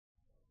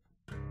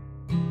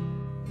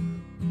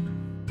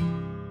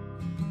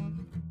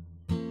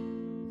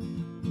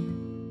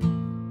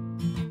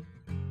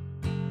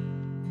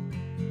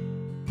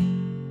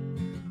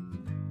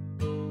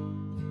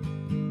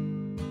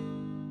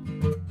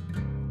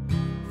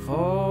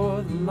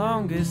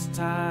longest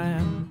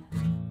time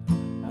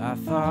I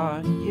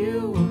thought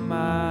you were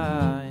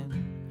mine.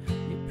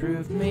 You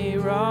proved me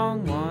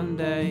wrong one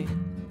day.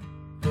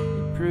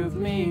 You proved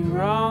me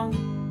wrong.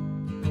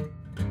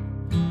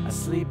 I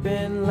sleep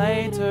in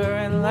later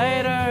and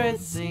later, it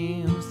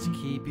seems, to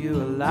keep you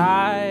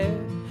alive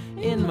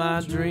in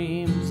my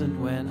dreams.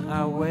 And when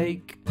I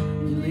wake,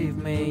 you leave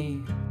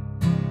me.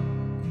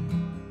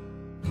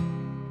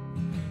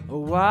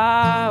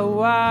 Why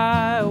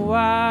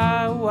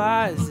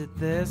is it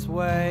this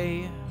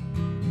way?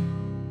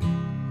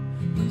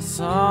 And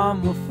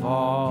some will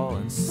fall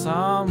and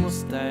some will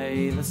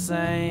stay the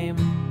same.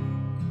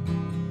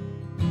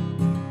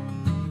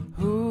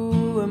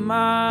 Who am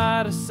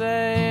I to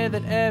say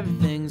that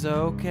everything's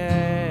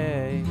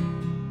okay?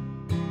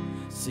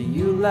 See,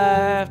 you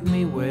left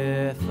me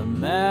with the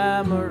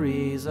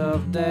memories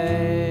of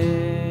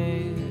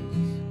days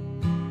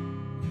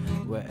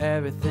where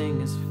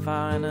everything is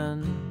fine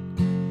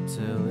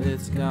until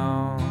it's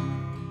gone.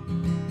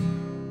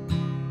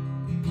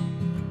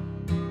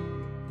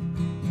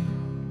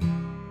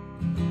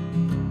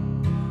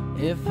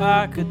 If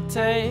I could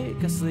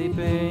take a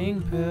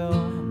sleeping pill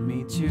and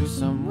meet you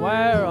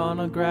somewhere on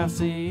a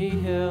grassy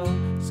hill,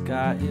 the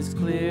sky is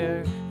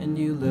clear and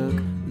you look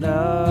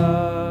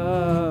lovely,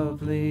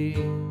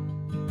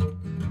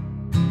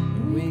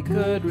 and we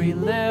could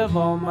relive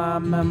all my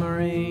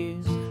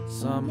memories.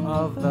 Some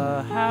of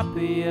the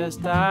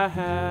happiest I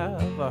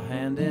have are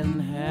hand in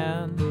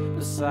hand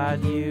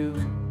beside you.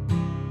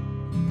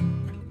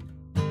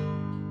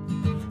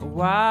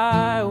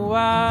 Why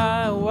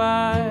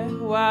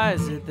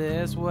is it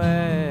this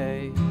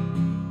way?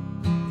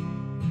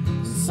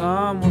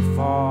 Some will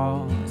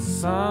fall,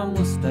 some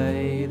will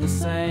stay the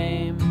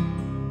same.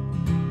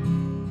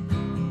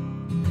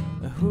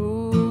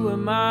 Who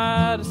am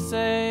I to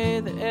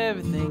say that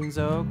everything's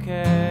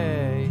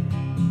okay?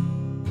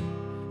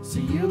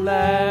 See, you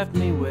left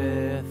me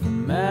with the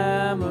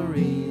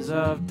memories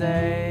of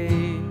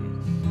days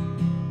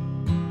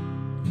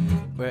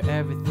where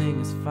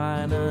everything is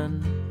fine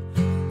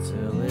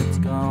until it's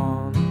gone.